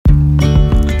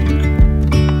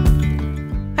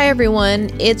everyone,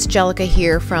 it's Jelica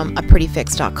here from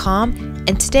aprettyfix.com,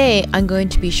 and today I'm going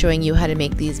to be showing you how to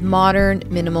make these modern,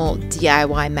 minimal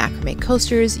DIY macrame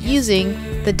coasters using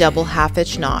the double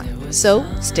half-hitch knot. So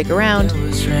stick around.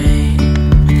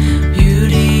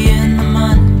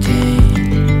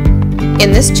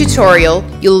 In this tutorial,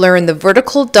 you'll learn the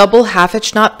vertical double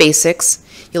half-hitch knot basics.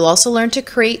 You'll also learn to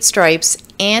create stripes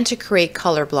and to create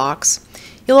color blocks.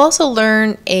 You'll also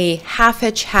learn a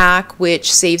half-hitch hack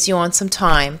which saves you on some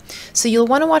time, so you'll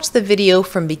want to watch the video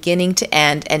from beginning to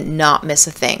end and not miss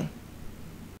a thing.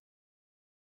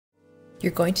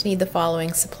 You're going to need the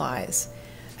following supplies: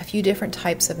 a few different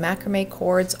types of macrame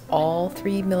cords, all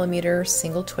 3mm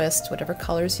single twist, whatever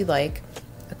colors you like,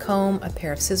 a comb, a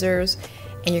pair of scissors,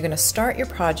 and you're going to start your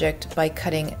project by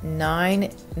cutting 9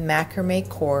 macrame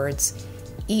cords,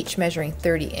 each measuring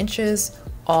 30 inches,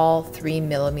 all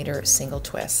 3mm single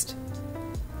twist.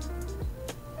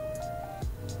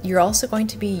 You're also going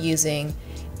to be using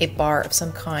a bar of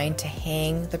some kind to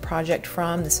hang the project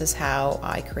from. This is how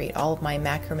I create all of my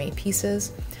macrame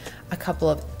pieces. A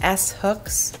couple of S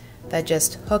hooks that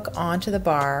just hook onto the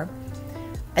bar,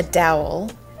 a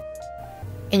dowel,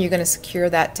 and you're going to secure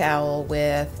that dowel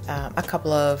with a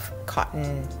couple of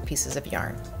cotton pieces of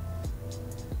yarn.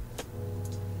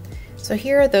 So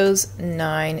here are those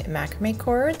 9 macrame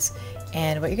cords,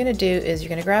 and what you're going to do is you're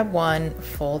going to grab one,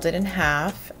 fold it in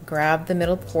half, grab the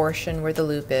middle portion where the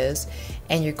loop is,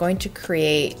 and you're going to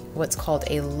create what's called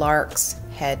a lark's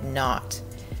head knot.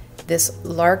 This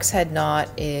lark's head knot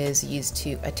is used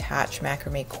to attach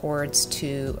macrame cords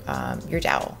to your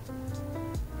dowel.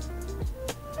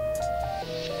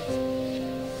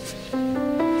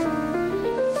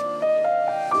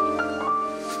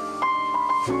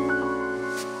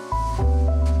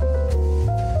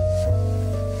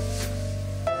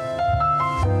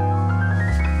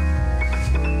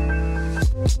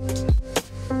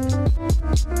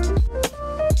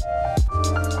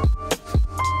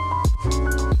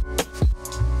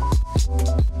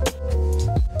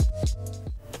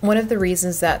 One of the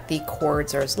reasons that the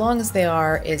cords are as long as they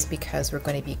are is because we're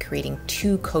going to be creating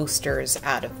 2 coasters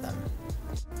out of them.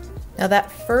 Now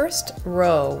that first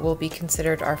row will be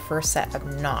considered our first set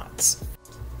of knots,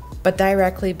 but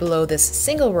directly below this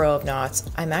single row of knots,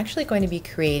 I'm actually going to be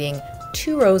creating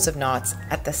 2 rows of knots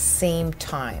at the same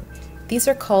time. These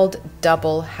are called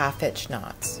double half-hitch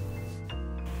knots.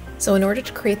 So in order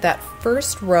to create that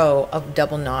first row of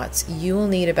double knots, you will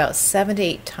need about 7 to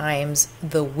 8 times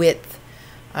the width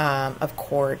of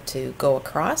cord to go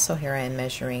across. So here I am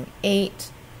measuring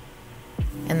 8,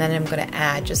 and then I'm going to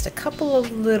add just a couple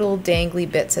of little dangly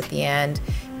bits at the end.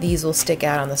 These will stick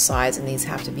out on the sides, and these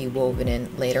have to be woven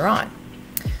in later on.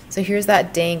 So here's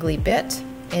that dangly bit,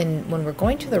 and when we're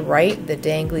going to the right, the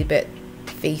dangly bit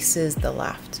faces the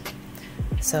left.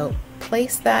 So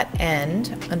place that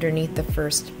end underneath the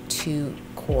first 2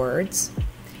 cords,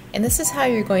 and this is how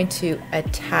you're going to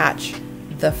attach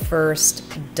the first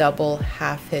double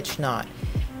half-hitch knot.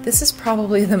 This is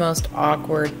probably the most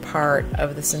awkward part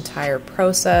of this entire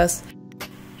process,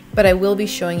 but I will be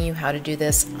showing you how to do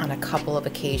this on a couple of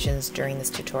occasions during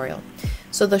this tutorial.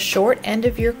 So the short end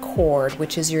of your cord,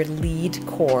 which is your lead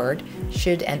cord,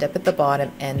 should end up at the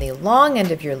bottom, and the long end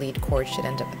of your lead cord should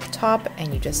end up at the top,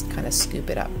 and you just kind of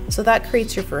scoop it up. So that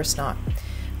creates your first knot.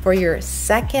 For your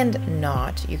second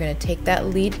knot, you're going to take that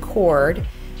lead cord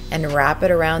and wrap it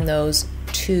around those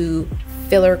 2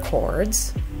 filler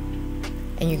cords,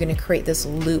 and you're going to create this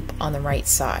loop on the right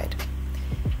side,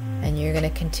 and you're going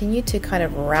to continue to kind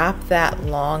of wrap that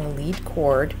long lead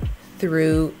cord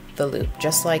through the loop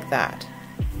just like that,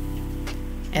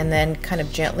 and then kind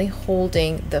of gently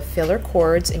holding the filler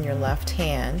cords in your left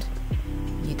hand,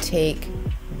 you take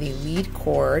the lead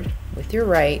cord with your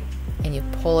right and you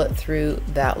pull it through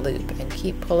that loop, and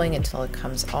keep pulling until it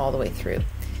comes all the way through.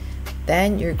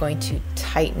 Then you're going to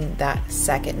tighten that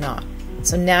second knot.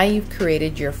 So now you've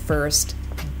created your first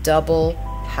double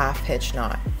half-hitch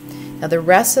knot. Now the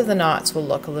rest of the knots will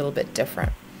look a little bit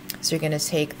different. So you're going to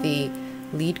take the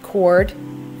lead cord,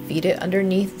 feed it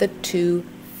underneath the 2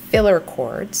 filler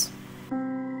cords,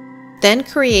 then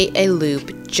create a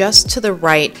loop just to the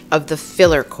right of the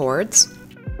filler cords.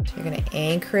 So you're going to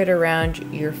anchor it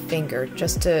around your finger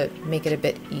just to make it a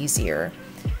bit easier.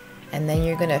 And then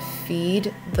you're going to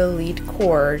feed the lead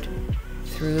cord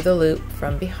through the loop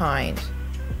from behind,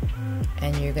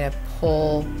 and you're going to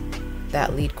pull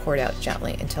that lead cord out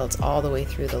gently until it's all the way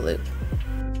through the loop.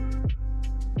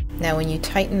 Now when you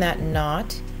tighten that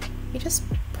knot, you just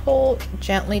pull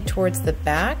gently towards the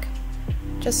back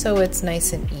just so it's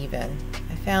nice and even.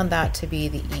 I found that to be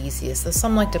the easiest, though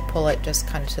some like to pull it just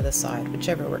kind of to the side,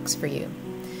 whichever works for you.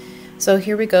 So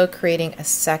here we go, creating a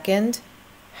second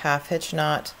half hitch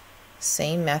knot,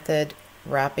 same method,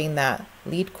 wrapping that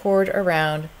lead cord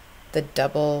around the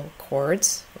double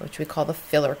cords, which we call the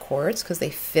filler cords because they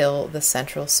fill the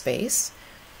central space.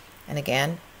 And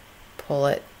again, pull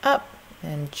it up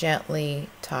and gently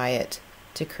tie it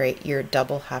to create your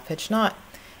double half hitch knot.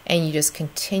 And you just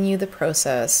continue the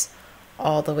process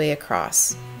all the way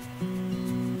across.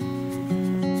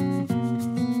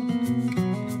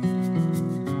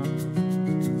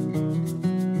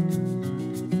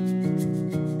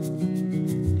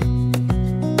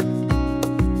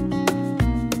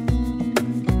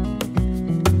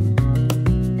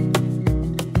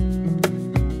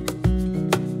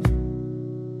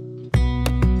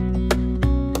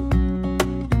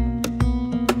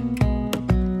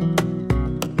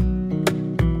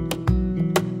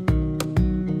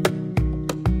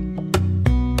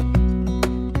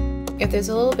 If there's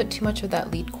a little bit too much of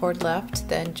that lead cord left,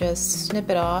 then just snip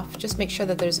it off. Just make sure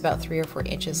that there's about 3 or 4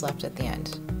 inches left at the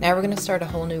end. Now we're going to start a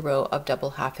whole new row of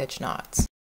double half hitch knots.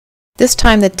 This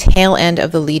time the tail end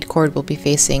of the lead cord will be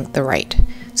facing the right.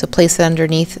 So place it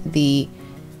underneath the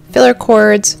filler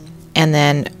cords and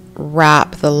then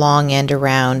wrap the long end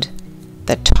around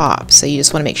the top. So you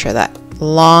just want to make sure that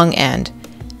long end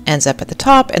ends up at the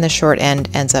top and the short end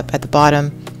ends up at the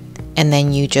bottom. And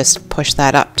then you just push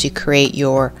that up to create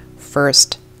your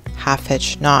first half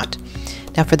hitch knot.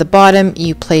 Now for the bottom,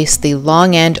 you place the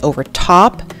long end over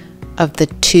top of the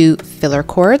 2 filler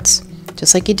cords,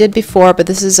 just like you did before, but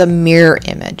this is a mirror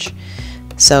image.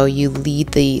 So you lead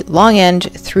the long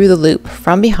end through the loop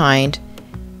from behind,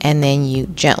 and then you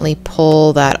gently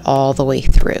pull that all the way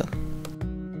through.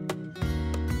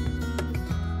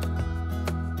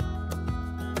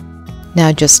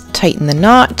 Now just tighten the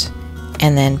knot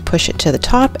and then push it to the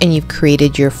top, and you've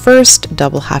created your first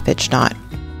double half hitch knot.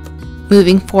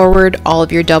 Moving forward, all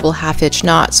of your double half hitch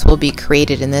knots will be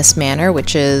created in this manner,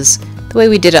 which is the way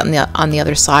we did it on the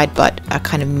other side, but a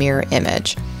kind of mirror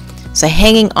image. So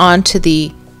hanging on to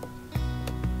the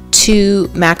 2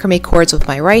 macrame cords with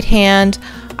my right hand,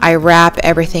 I wrap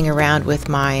everything around with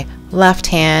my left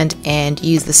hand and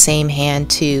use the same hand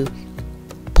to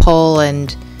pull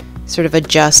and sort of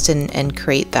adjust and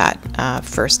create that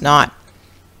first knot.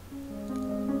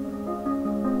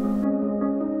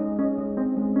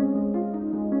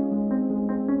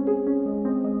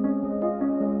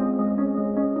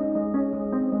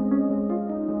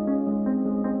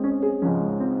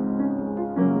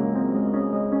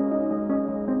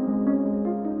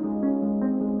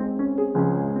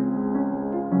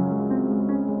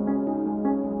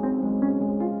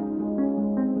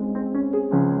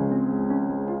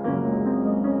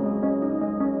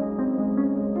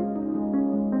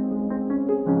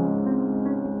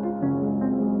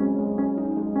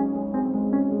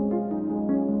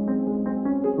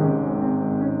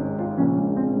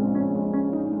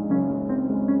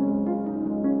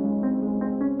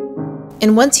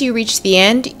 And once you reach the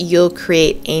end, you'll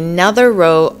create another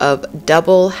row of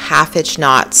double half hitch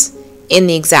knots in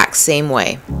the exact same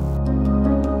way.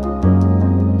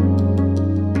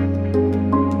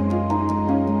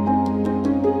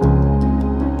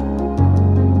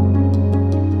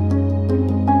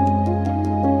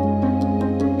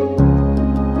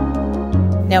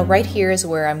 Now right here is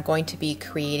where I'm going to be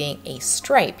creating a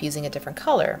stripe using a different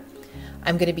color.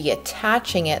 I'm going to be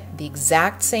attaching it the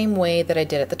exact same way that I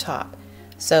did at the top.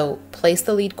 So place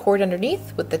the lead cord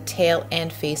underneath with the tail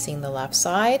end facing the left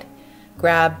side.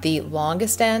 Grab the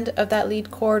longest end of that lead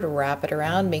cord, wrap it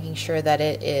around, making sure that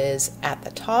it is at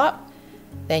the top.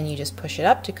 Then you just push it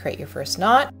up to create your first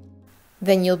knot.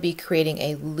 Then you'll be creating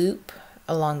a loop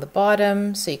along the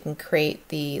bottom so you can create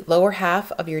the lower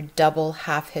half of your double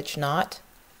half hitch knot.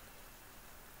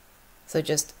 So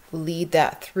just lead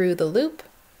that through the loop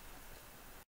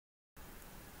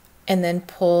and then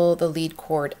pull the lead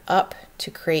cord up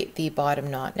to create the bottom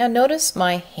knot. Now notice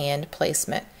my hand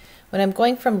placement. When I'm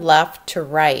going from left to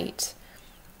right,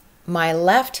 my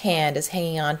left hand is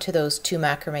hanging on to those 2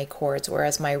 macrame cords,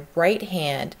 whereas my right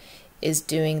hand is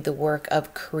doing the work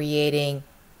of creating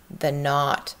the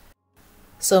knot.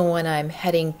 So when I'm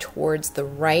heading towards the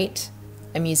right,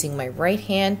 I'm using my right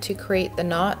hand to create the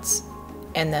knots,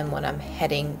 and then when I'm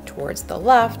heading towards the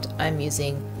left, I'm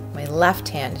using my left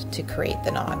hand to create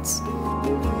the knots.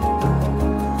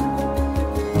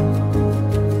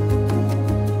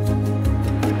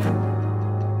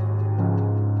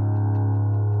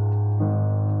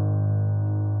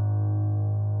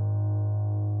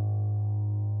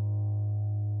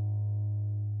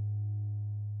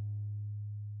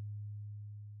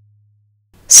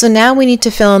 So now we need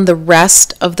to fill in the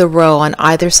rest of the row on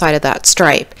either side of that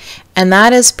stripe. And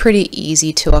that is pretty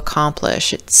easy to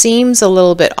accomplish. It seems a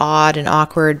little bit odd and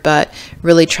awkward, but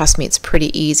really trust me, it's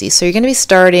pretty easy. So you're going to be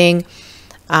starting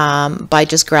by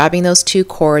just grabbing those 2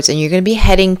 cords, and you're going to be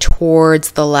heading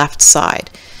towards the left side.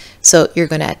 So you're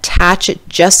going to attach it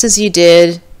just as you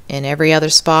did in every other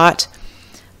spot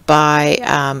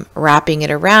by wrapping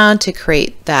it around to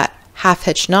create that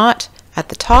half-hitch knot at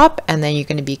the top, and then you're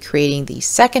going to be creating the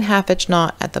second half-hitch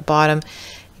knot at the bottom.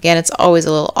 Again, it's always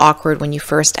a little awkward when you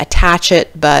first attach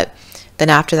it, but then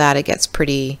after that it gets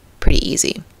pretty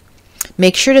easy.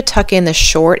 Make sure to tuck in the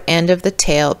short end of the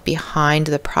tail behind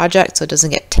the project so it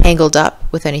doesn't get tangled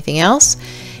up with anything else.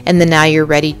 And then now you're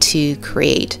ready to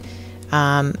create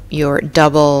your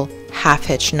double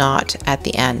half-hitch knot at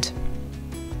the end.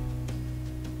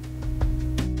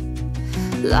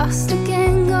 Lost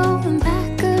again, going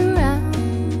back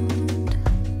around,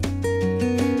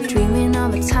 dreaming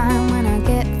of a time when I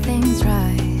get things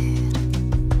right.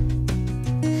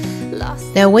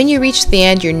 Now when you reach the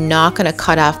end, you're not going to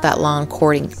cut off that long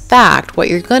cord. In fact, what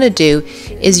you're going to do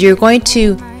is you're going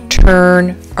to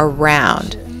turn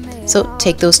around. So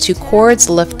take those 2 cords,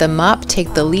 lift them up,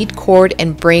 take the lead cord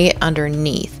and bring it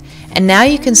underneath. And now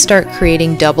you can start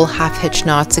creating double half-hitch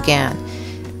knots again.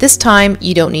 This time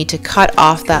you don't need to cut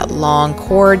off that long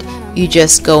cord, you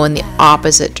just go in the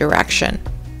opposite direction.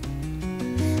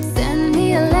 Send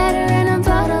me a letter and a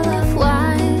bottle of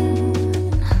wine,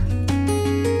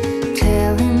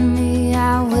 telling me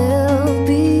I will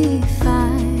be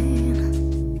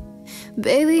fine.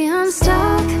 Baby, I'm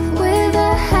stuck with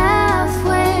a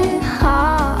halfway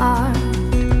heart.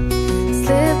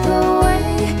 Slip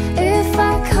away if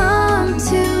I come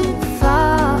too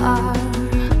far.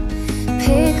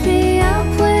 Pick me up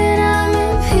when I'm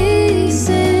in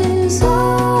pieces.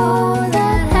 Oh,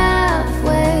 that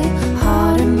halfway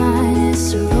heart of mine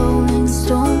is a rolling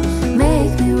stone.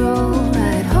 Make me roll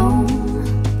right home.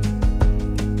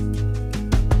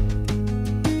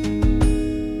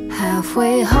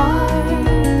 Halfway hard,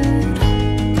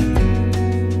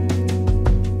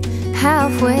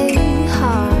 halfway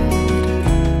hard.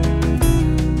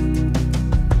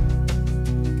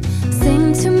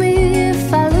 Sing to me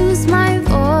if I lose my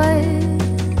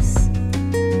voice.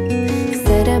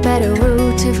 Set a better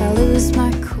route if I lose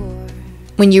my cord.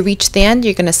 When you reach the end,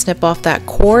 you're going to snip off that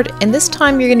cord, and this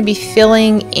time you're going to be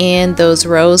filling in those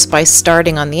rows by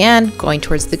starting on the end, going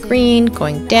towards the green,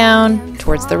 going down,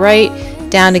 towards the right,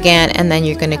 down again, and then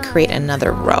you're going to create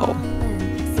another row.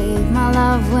 Save my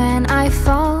love when I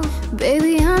fall.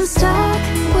 Baby, I'm stuck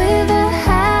with a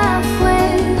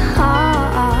halfway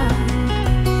heart.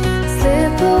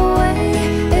 Slip away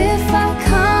if I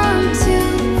come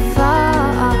too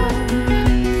far.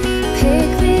 Pick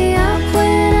me up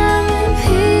when I'm in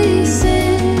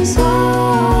pieces.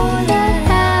 Oh, that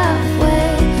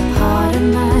halfway heart of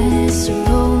mine is a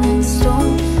rolling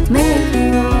stone. Make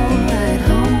me roll right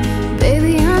home.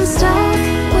 Baby, I'm stuck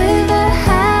with a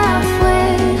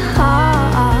halfway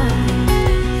heart.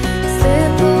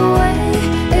 Slip away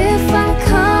if I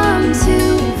come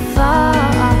too far.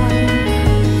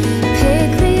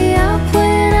 Pick me up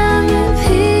when I'm in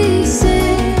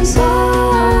pieces.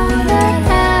 Oh, that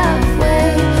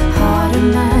halfway heart of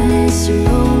mine is a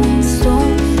rolling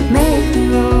stone. Make me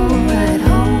roll right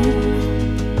home.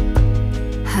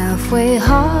 Halfway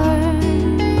hard.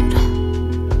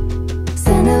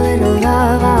 Send a little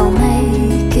love, I'll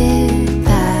make it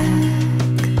back.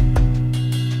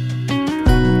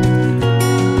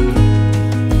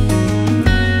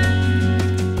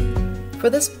 For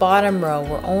this bottom row,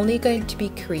 we're only going to be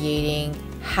creating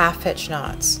half-hitch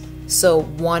knots, so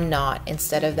 1 knot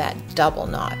instead of that double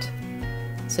knot.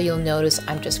 So you'll notice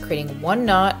I'm just creating 1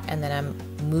 knot and then I'm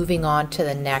moving on to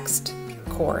the next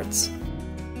cords.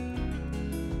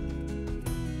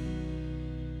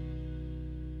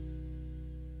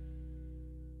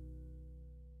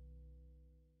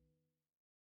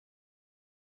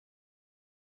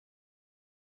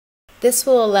 This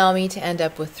will allow me to end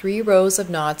up with 3 rows of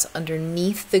knots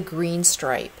underneath the green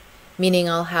stripe, meaning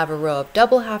I'll have a row of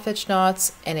double half-hitch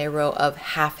knots and a row of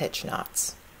half-hitch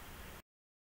knots.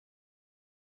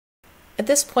 At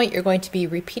this point, you're going to be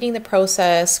repeating the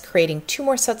process, creating 2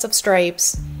 more sets of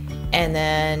stripes, and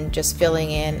then just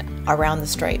filling in around the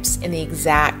stripes in the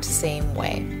exact same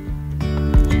way.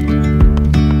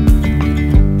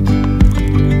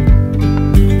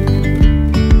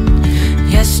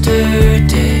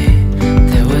 Yesterday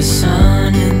there was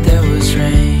sun and there was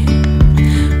rain,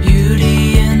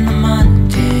 beauty in the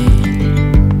mundane.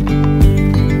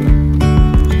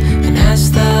 And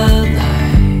as the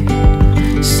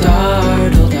light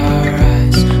startled our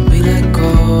eyes, we let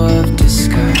go of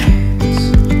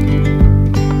disguise.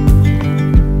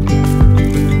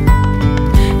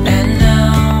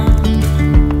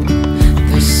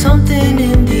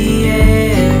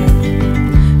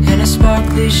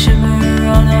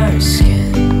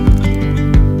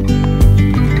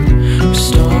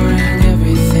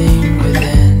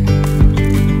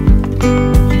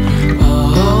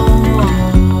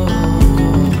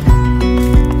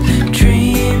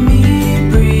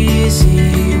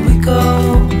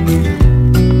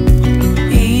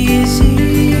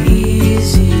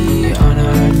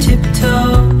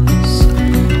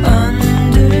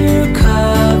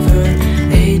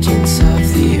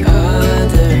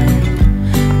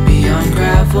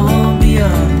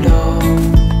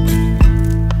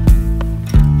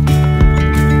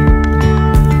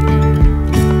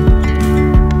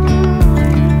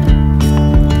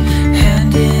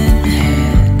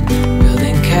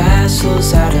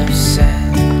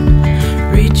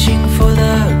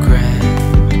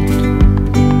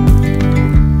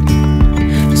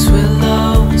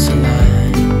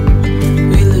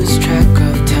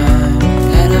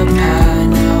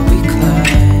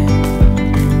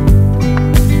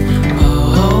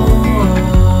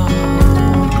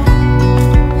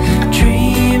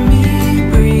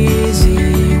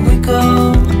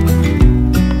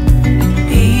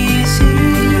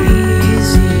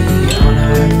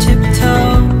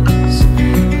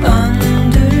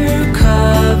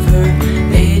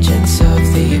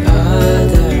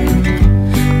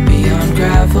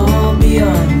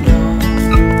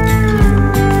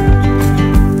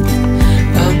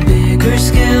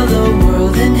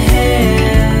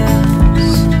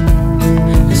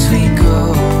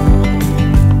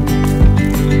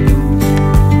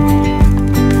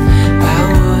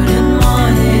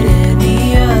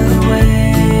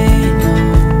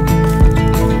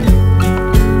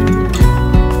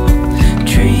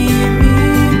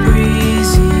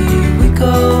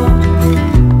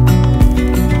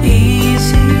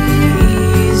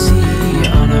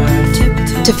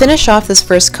 To finish off this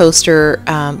first coaster,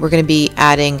 we're going to be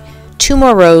adding 2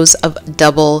 more rows of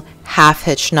double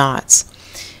half-hitch knots.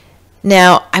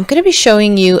 Now, I'm going to be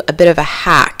showing you a bit of a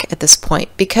hack at this point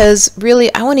because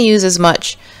really I want to use as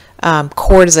much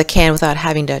cord as I can without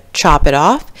having to chop it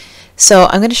off. So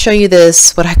I'm going to show you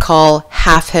this, what I call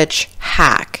half-hitch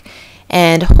hack.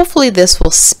 And hopefully this will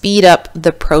speed up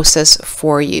the process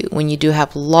for you when you do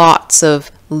have lots of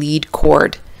lead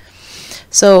cord.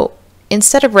 So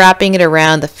instead of wrapping it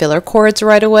around the filler cords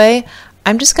right away,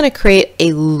 I'm just going to create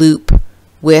a loop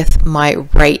with my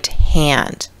right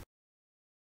hand.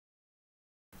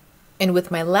 And with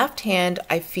my left hand,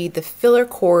 I feed the filler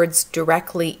cords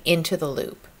directly into the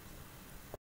loop.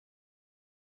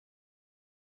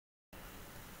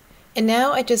 And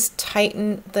now I just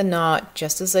tighten the knot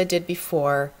just as I did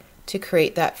before to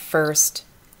create that first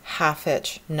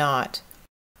half-hitch knot.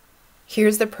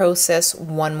 Here's the process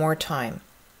one more time.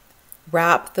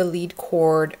 Wrap the lead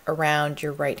cord around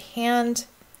your right hand,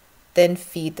 then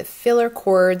feed the filler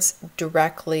cords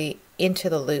directly into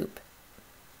the loop,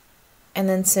 and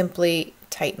then simply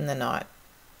tighten the knot.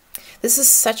 This is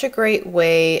such a great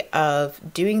way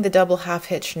of doing the double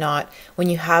half-hitch knot when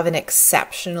you have an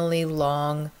exceptionally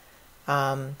long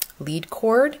lead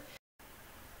cord.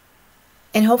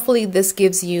 And hopefully this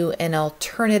gives you an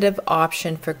alternative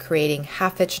option for creating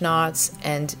half-hitch knots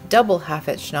and double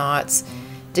half-hitch knots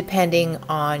depending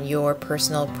on your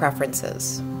personal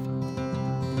preferences.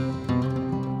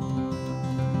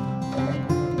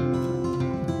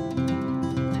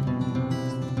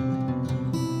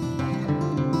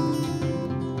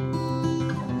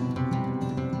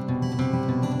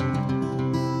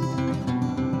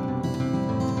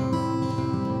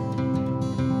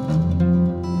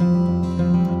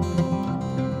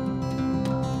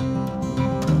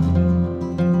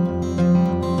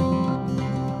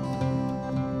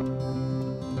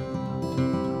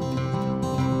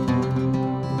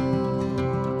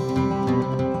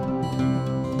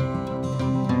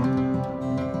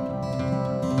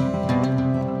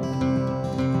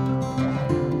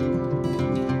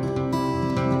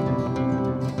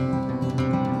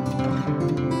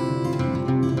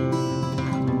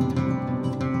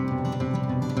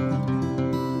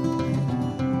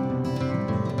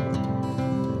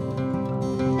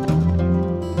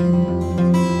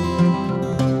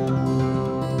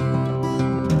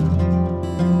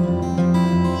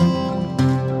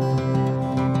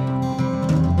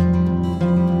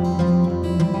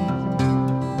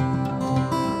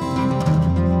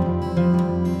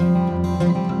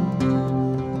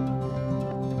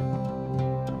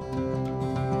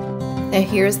 Now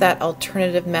here's that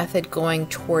alternative method going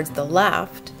towards the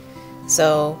left.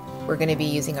 So we're going to be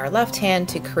using our left hand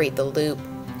to create the loop.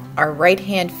 Our right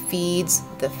hand feeds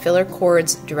the filler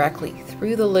cords directly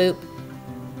through the loop,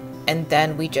 and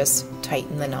then we just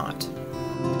tighten the knot.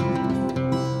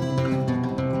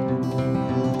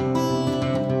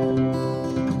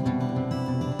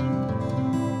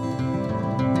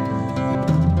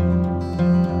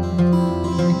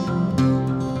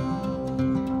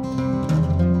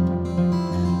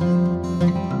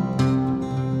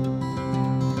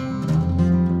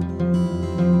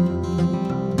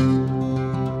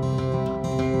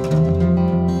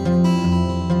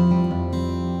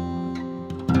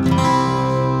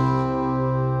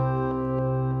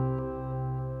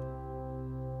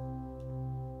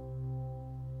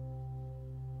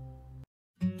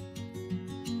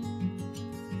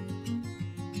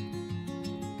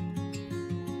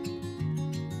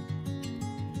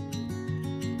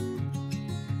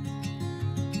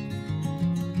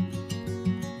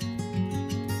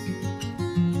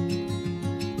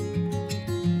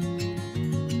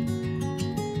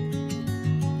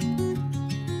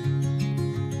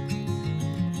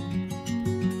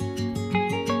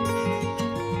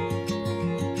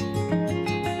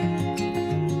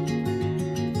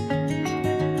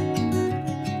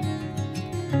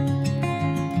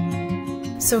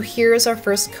 So here's our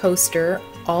first coaster,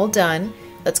 all done.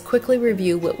 Let's quickly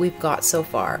review what we've got so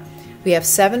far. We have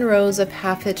 7 rows of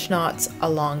half-hitch knots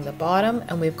along the bottom,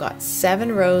 and we've got 7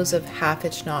 rows of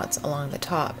half-hitch knots along the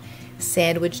top.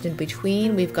 Sandwiched in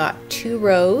between, we've got 2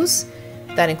 rows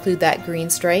that include that green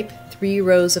stripe, 3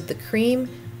 rows of the cream,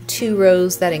 2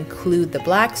 rows that include the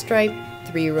black stripe,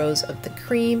 3 rows of the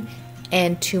cream,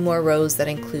 and 2 more rows that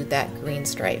include that green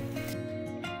stripe.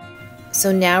 So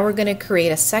now we're going to create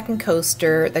a second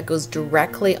coaster that goes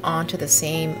directly onto the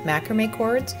same macrame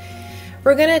cords.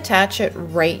 We're going to attach it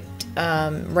right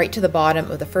to the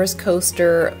bottom of the first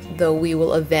coaster, though we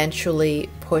will eventually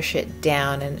push it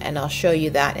down, and I'll show you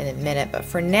that in a minute. But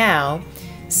for now,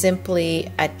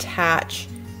 simply attach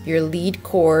your lead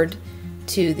cord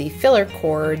to the filler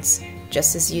cords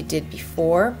just as you did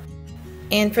before.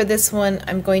 And for this one,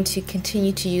 I'm going to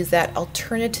continue to use that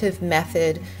alternative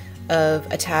method of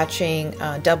attaching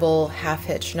double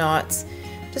half-hitch knots,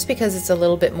 just because it's a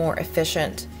little bit more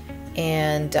efficient,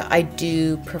 and I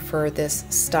do prefer this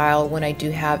style when I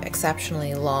do have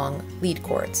exceptionally long lead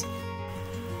cords.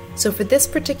 So for this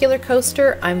particular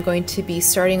coaster, I'm going to be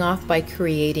starting off by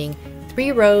creating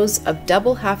 3 rows of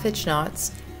double half-hitch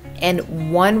knots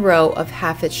and 1 row of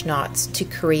half-hitch knots to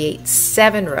create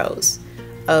 7 rows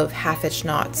of half-hitch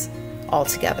knots all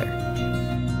together.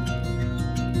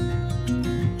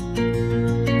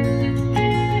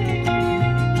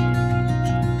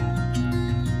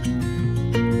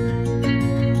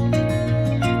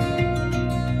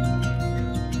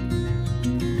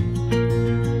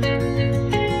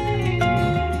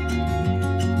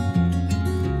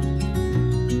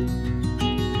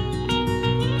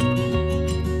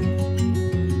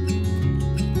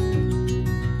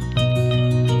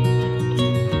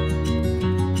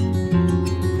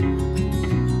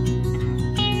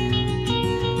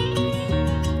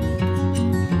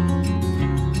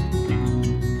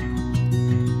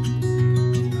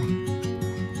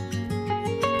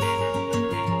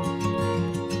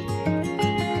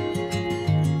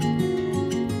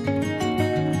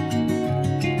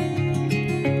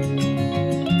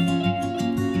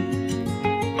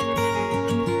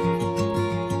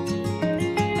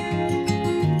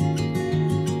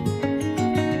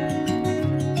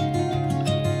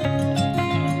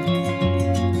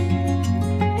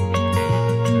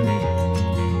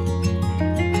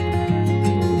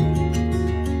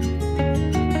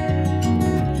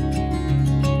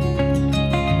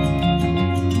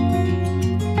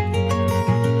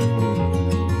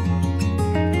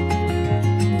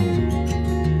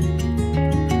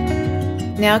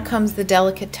 Now comes the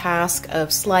delicate task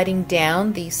of sliding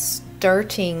down the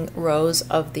starting rows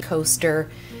of the coaster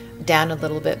down a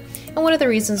little bit. And one of the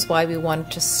reasons why we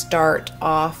wanted to start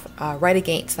off right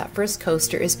against that first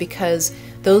coaster is because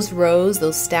those rows,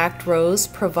 those stacked rows,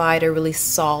 provide a really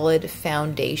solid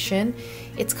foundation.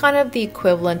 It's kind of the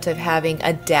equivalent of having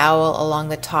a dowel along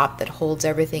the top that holds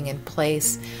everything in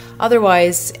place.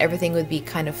 Otherwise, everything would be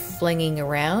kind of flinging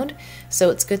around. So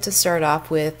it's good to start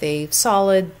off with a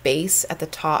solid base at the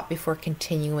top before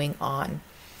continuing on.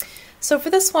 So for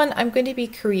this one, I'm going to be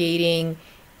creating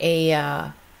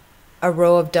a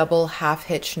row of double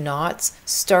half-hitch knots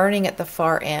starting at the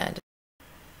far end.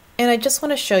 And I just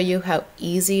want to show you how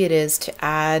easy it is to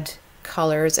add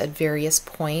colors at various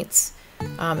points.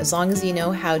 As long as you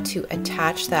know how to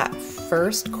attach that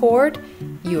first cord,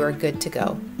 you are good to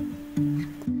go.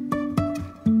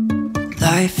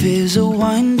 Life is a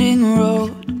winding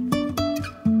road,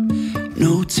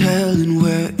 no telling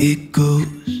where it goes.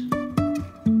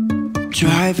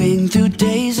 Driving through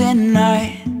days and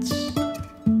nights,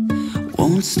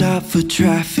 won't stop for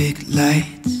traffic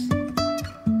lights.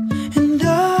 And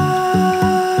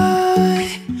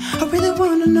I really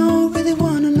wanna know,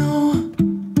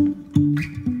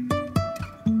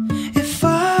 if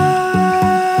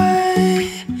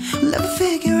I will ever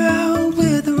figure out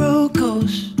where the road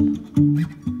goes.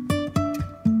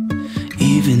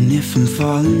 Even if I'm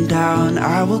falling down,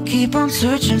 I will keep on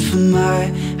searching for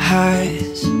my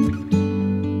highs.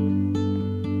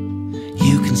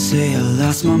 You can say I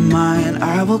lost my mind,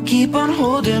 I will keep on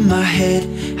holding my head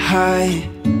high,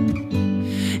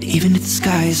 even if the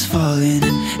sky is falling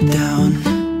down.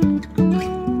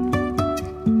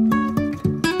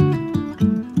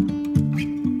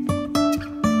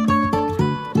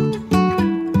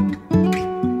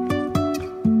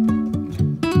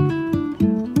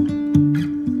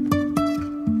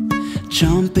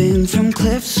 Jumping from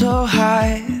cliffs so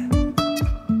high,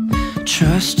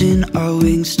 trusting our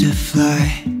wings to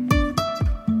fly.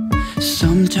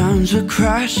 Sometimes we're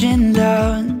crashing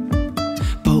down,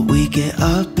 but we get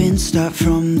up and start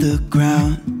from the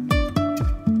ground.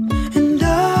 And I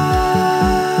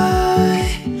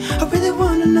really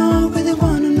wanna know,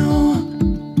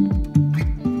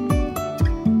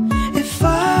 if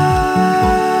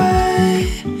I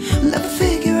will ever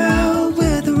figure out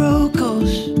where the road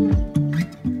goes.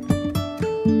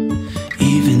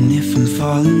 Even if I'm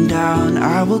falling down,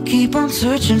 I will keep on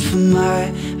searching for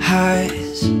my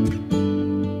highs.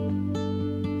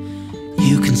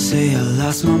 You can say I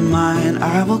lost my mind,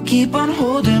 I will keep on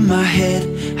holding my head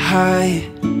high,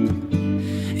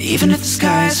 even if the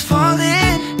sky is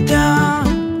falling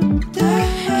down.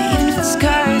 Even if the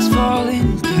sky is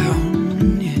falling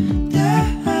down,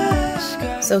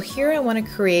 yeah. So here I want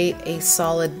to create a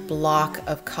solid block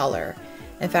of color.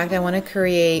 In fact, I want to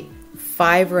create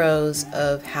 5 rows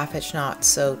of half-hitch knots.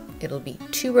 So it'll be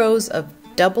 2 rows of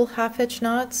double half-hitch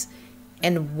knots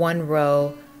and 1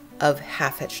 row of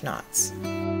half-hitch knots.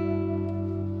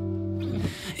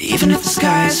 Even if the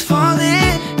sky is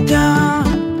falling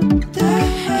down,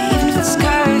 even if the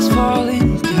sky is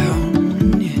falling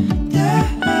down, yeah.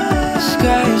 The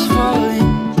sky is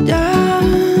falling down.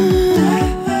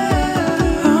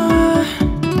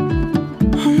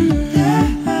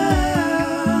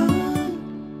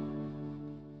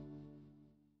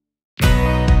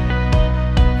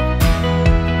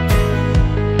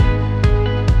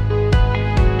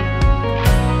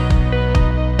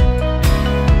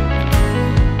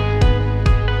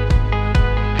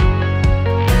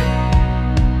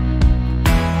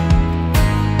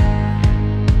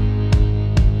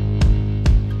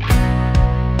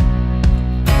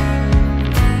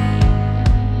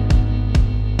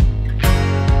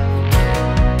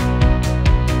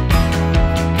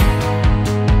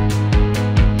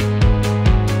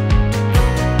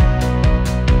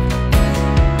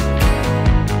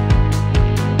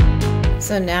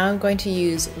 So now I'm going to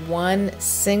use one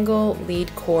single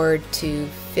lead cord to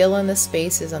fill in the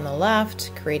spaces on the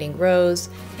left, creating rows,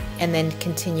 and then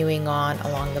continuing on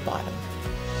along the bottom.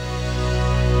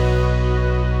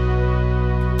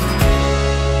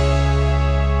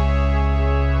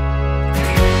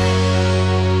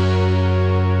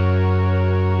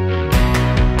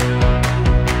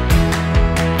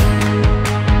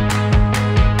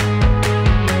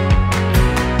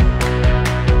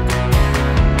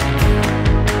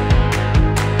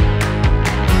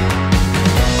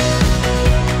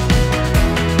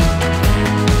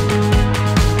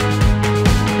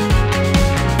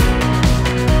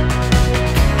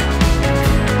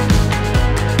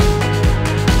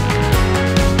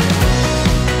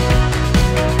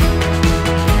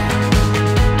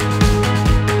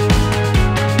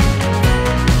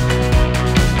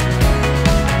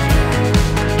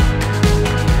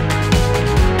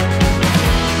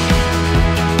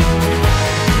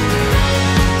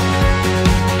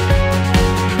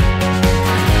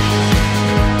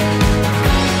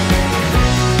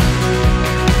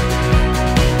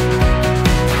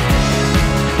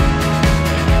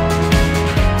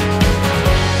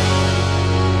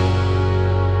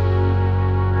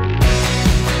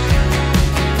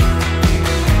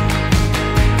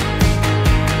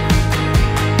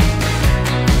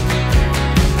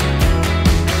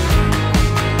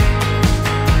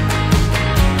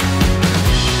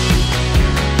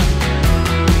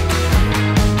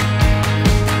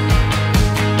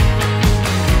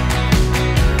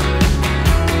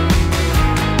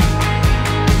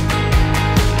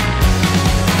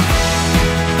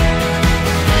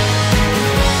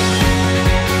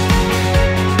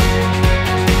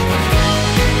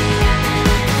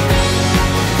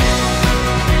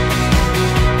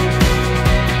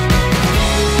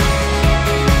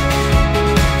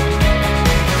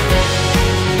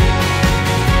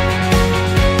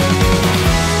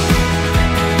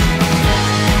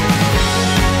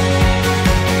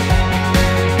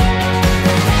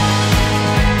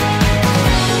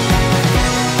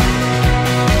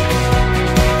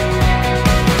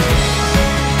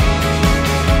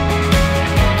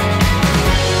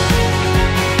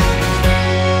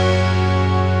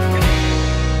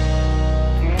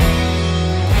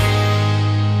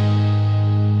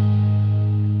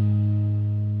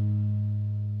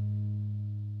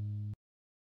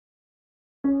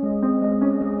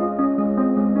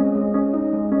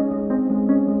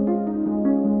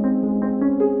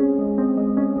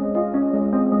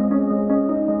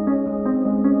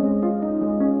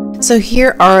 So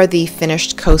here are the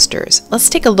finished coasters. Let's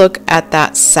take a look at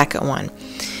that second one.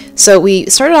 So we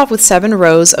started off with 7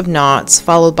 rows of knots,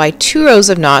 followed by 2 rows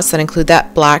of knots that include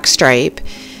that black stripe.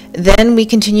 Then we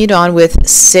continued on with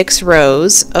 6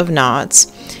 rows of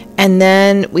knots, and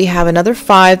then we have another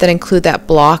 5 that include that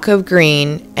block of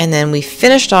green, and then we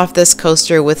finished off this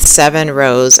coaster with 7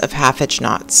 rows of half-hitch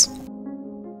knots.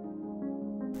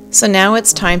 So now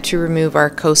it's time to remove our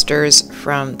coasters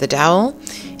from the dowel.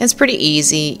 It's pretty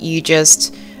easy. You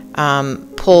just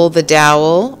pull the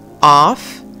dowel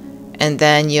off, and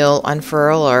then you'll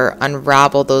unfurl or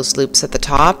unravel those loops at the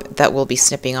top that will be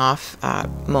snipping off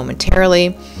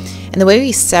momentarily. And the way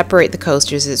we separate the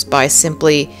coasters is by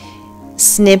simply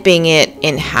snipping it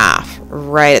in half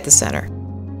right at the center.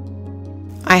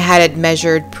 I had it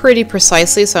measured pretty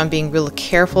precisely, so I'm being really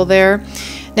careful there.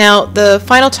 Now the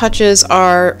final touches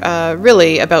are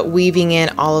really about weaving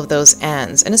in all of those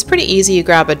ends, and it's pretty easy. You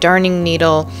grab a darning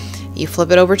needle, you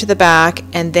flip it over to the back,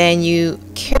 and then you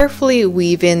carefully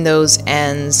weave in those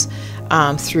ends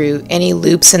through any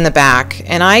loops in the back.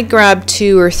 And I grabbed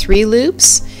 2 or 3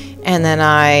 loops, and then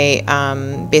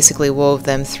I basically wove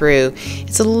them through.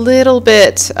 It's a little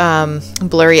bit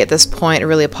blurry at this point. I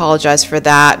really apologize for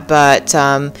that, but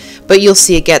you'll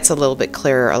see it gets a little bit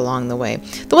clearer along the way.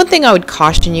 The one thing I would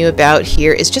caution you about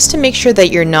here is just to make sure that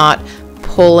you're not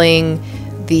pulling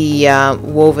the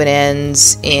woven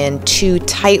ends in too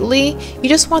tightly. You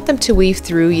just want them to weave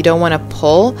through. You don't want to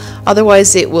pull,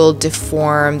 otherwise it will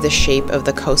deform the shape of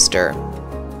the coaster.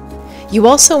 You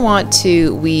also want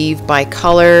to weave by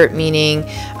color, meaning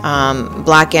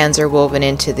black ends are woven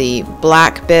into the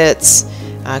black bits,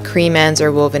 cream ends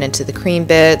are woven into the cream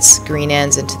bits, green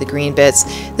ends into the green bits.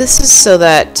 This is so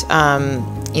that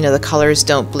you know, the colors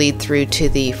don't bleed through to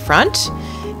the front,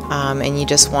 and you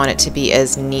just want it to be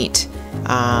as neat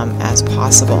as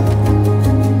possible.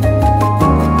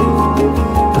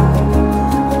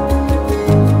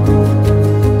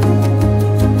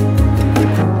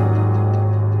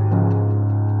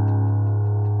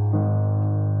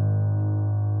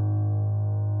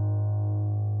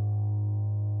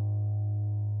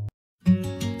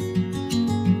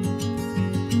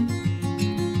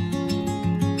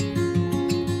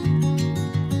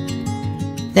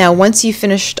 Now, once you've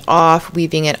finished off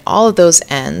weaving at all of those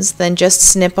ends, then just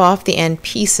snip off the end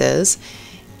pieces,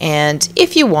 and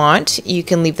if you want, you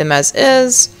can leave them as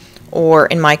is, or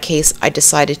in my case, I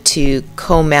decided to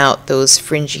comb out those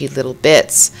fringy little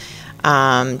bits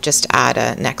just to add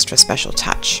an extra special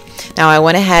touch. Now, I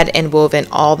went ahead and wove in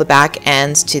all the back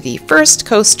ends to the first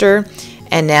coaster,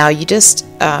 and now you just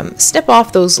snip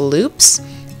off those loops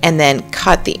and then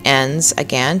cut the ends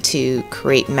again to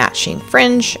create matching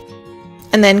fringe,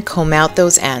 and then comb out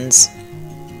those ends.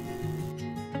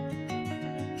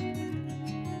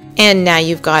 And now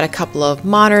you've got a couple of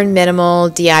modern minimal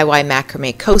DIY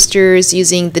macrame coasters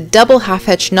using the double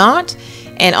half-hitch knot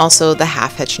and also the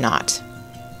half-hitch knot.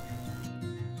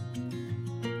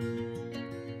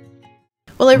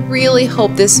 Well, I really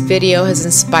hope this video has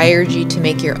inspired you to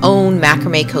make your own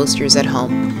macrame coasters at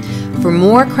home. For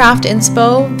more craft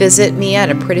inspo, visit me at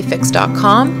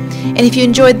aprettyfix.com. And if you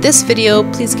enjoyed this video,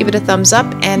 please give it a thumbs up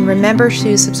and remember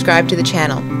to subscribe to the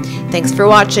channel. Thanks for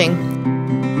watching.